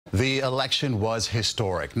The election was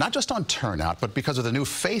historic, not just on turnout, but because of the new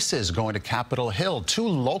faces going to Capitol Hill. 2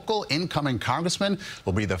 local incoming congressmen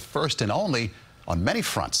will be the first and only on many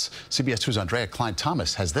fronts. CBS 2's Aundrea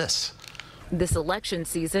Cline-Thomas has this. This election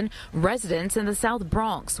season, residents in the South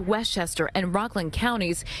Bronx, Westchester, and Rockland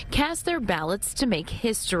counties cast their ballots to make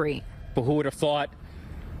history. But who would have thought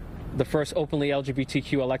the first openly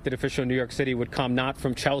LGBTQ elected official in New York City would come not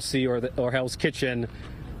from Chelsea or Hell's Kitchen,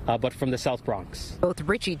 but from the South Bronx. Both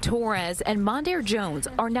Ritchie Torres and Mondaire Jones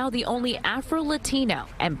are now the only Afro-Latino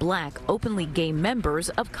and Black openly gay members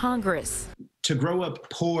of Congress. To grow up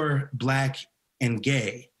poor, Black, and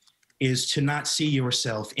gay is to not see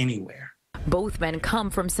yourself anywhere. Both men come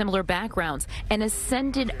from similar backgrounds and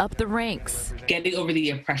ascended up the ranks. Getting over the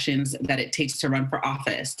oppressions that it takes to run for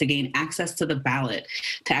office, to gain access to the ballot,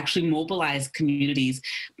 to actually mobilize communities.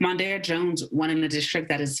 Mondaire Jones won in a district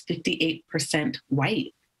that is 58%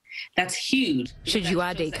 white. That's huge.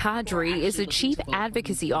 Shajuade Kadri is the Chief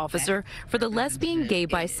Advocacy Officer for the Lesbian, Gay,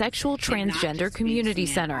 Bisexual, Transgender Community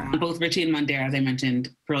Center. Both Ritchie and Mondaire, as I mentioned,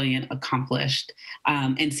 brilliant, accomplished,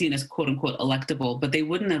 and seen as quote unquote electable, but they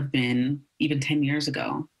wouldn't have been even 10 years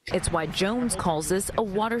ago. It's why Jones calls this a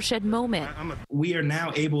watershed moment. We are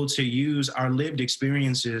now able to use our lived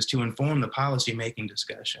experiences to inform the policy-making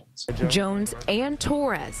discussions. Jones and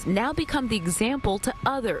Torres now become the example to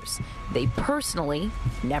others they personally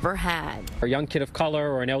never had. A young kid of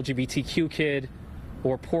color or an LGBTQ kid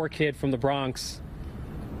or poor kid from the Bronx,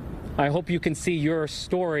 I hope you can see your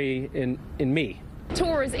story in me.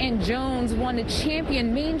 Torres and Jones want to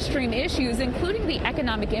champion mainstream issues, including the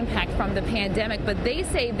economic impact from the pandemic, but they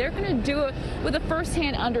say they're going to do it with a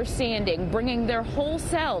firsthand understanding, bringing their whole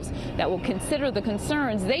selves that will consider the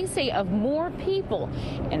concerns, they say, of more people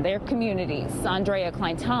in their communities. Aundrea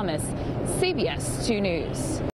Cline-Thomas, CBS 2 News.